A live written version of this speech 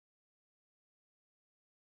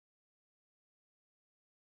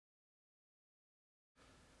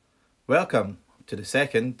Welcome to the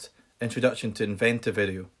second Introduction to Inventor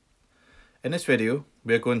video. In this video,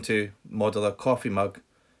 we're going to model a coffee mug.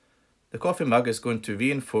 The coffee mug is going to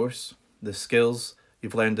reinforce the skills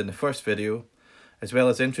you've learned in the first video, as well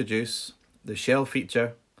as introduce the shell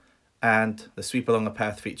feature and the sweep along a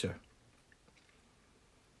path feature.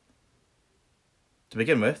 To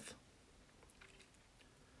begin with,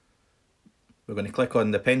 we're going to click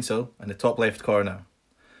on the pencil in the top left corner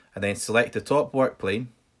and then select the top work plane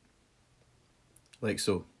like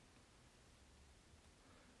so.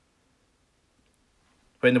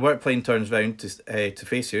 When the work plane turns round to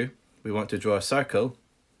face you, we want to draw a circle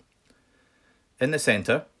in the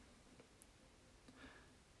centre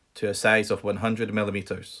to a size of 100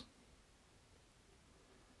 millimeters.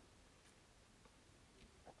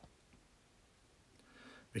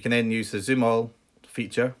 We can then use the zoom all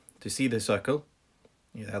feature to see the circle.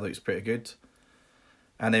 Yeah, that looks pretty good.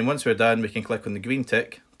 And then once we're done, we can click on the green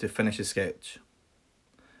tick to finish the sketch.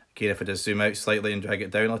 Again, if I just zoom out slightly and drag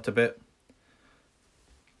it down a little bit.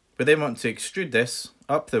 We then want to extrude this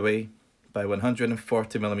up the way by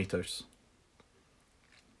 140 millimeters.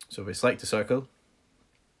 So we select the circle,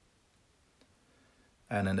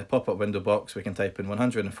 and in the pop-up window box we can type in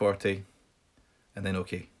 140 and then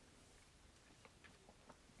OK.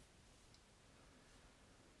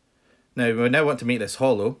 Now we now want to make this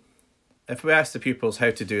hollow. If we ask the pupils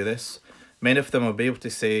how to do this, many of them will be able to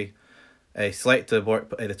say, select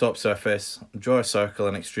the top surface, draw a circle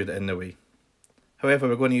and extrude it in the way. However,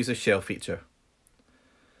 we're going to use a shell feature.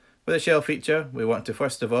 With the shell feature, we want to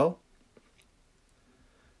first of all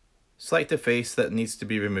select the face that needs to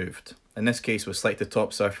be removed. In this case, we'll select the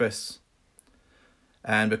top surface.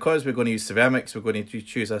 And because we're going to use ceramics, we're going to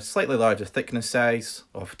choose a slightly larger thickness size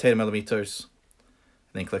of 10 millimeters,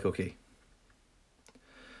 and then click OK.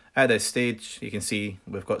 At this stage, you can see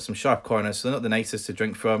we've got some sharp corners, so they're not the nicest to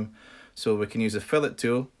drink from. So we can use a fillet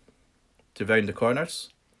tool to round the corners.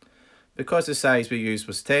 Because the size we used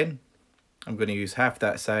was 10, I'm going to use half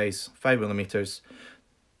that size, 5 millimeters,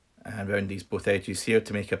 and round these both edges here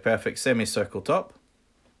to make a perfect semicircle top.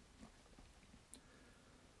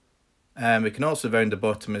 And we can also round the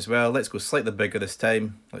bottom as well. Let's go slightly bigger this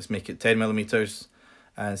time. Let's make it 10 millimeters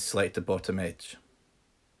and select the bottom edge.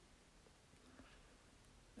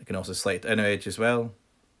 I can also select the inner edge as well.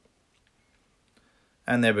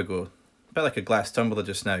 And there we go. A bit like a glass tumbler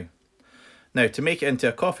just now. Now to make it into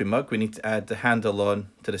a coffee mug, we need to add the handle on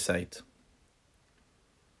to the side.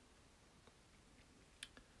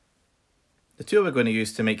 The tool we're going to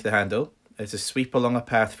use to make the handle is the sweep along a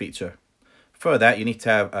path feature. For that, you need to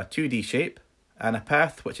have a 2D shape and a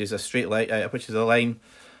path, which is a straight line, which is a line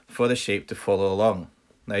for the shape to follow along.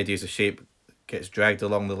 The idea is the shape gets dragged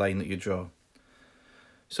along the line that you draw.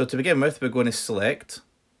 So to begin with, we're going to select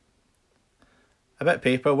a bit of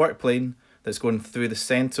paper, work plane, that's going through the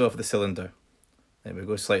centre of the cylinder. There we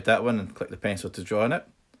go, select that one and click the pencil to draw on it.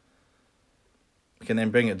 We can then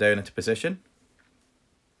bring it down into position.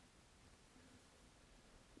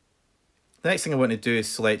 The next thing I want to do is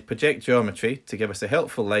select project geometry to give us a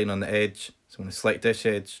helpful line on the edge. So I'm going to select this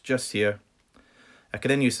edge just here. I can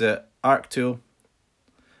then use the arc tool.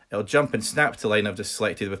 It'll jump and snap to the line I've just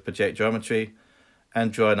selected with project geometry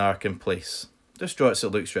and draw an arc in place. Just draw it so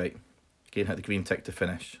it looks right. Again, hit the green tick to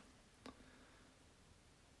finish.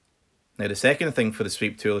 Now the second thing for the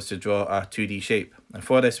sweep tool is to draw a 2D shape. And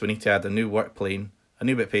for this we need to add a new work plane, a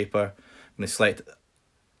new bit of paper. I'm going to select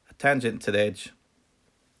a tangent to the edge.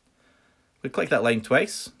 We click that line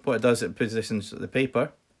twice. What it does, it positions the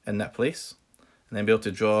paper in that place. And then be able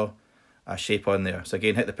to draw a shape on there. So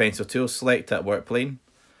again, hit the pencil tool, select that work plane.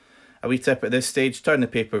 A wee tip at this stage, turn the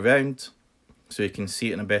paper round so you can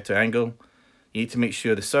see it in a better angle. You need to make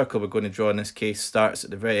sure the circle we're going to draw in this case starts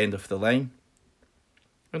at the very end of the line.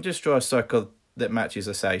 And just draw a circle that matches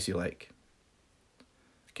the size you like.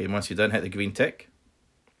 Okay, once you're done, hit the green tick.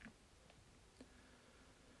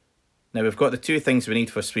 Now we've got the two things we need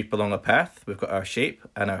for sweep along a path. We've got our shape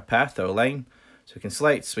and our path, our line. So we can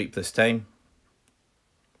select sweep this time.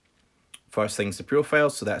 First thing's the profile,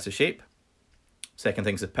 so that's the shape. Second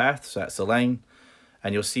thing's the path, so that's the line.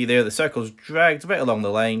 And you'll see there the circle's dragged right along the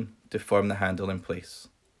line to form the handle in place.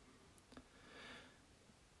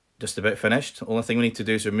 Just about finished. The only thing we need to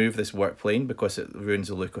do is remove this work plane because it ruins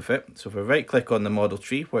the look of it. So if we right click on the model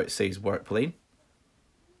tree where it says work plane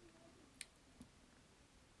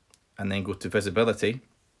and then go to visibility,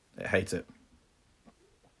 it hides it.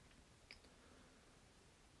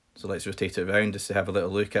 So let's rotate it around just to have a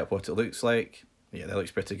little look at what it looks like. Yeah, that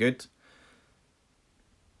looks pretty good.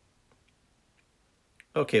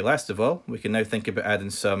 Okay, last of all, we can now think about adding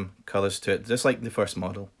some colours to it, just like the first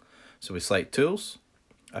model. So we select Tools,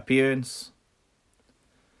 appearance,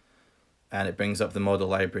 and it brings up the model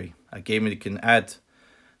library. Again, we can add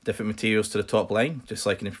different materials to the top line, just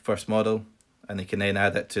like in the first model, and they can then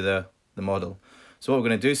add it to the model. So what we're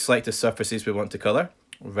going to do is select the surfaces we want to colour,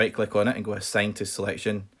 right click on it and go assign to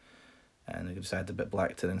selection, and we can just add a bit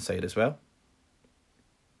black to the inside as well.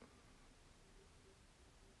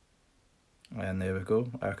 And there we go,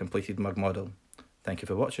 our completed mug model. Thank you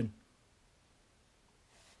for watching.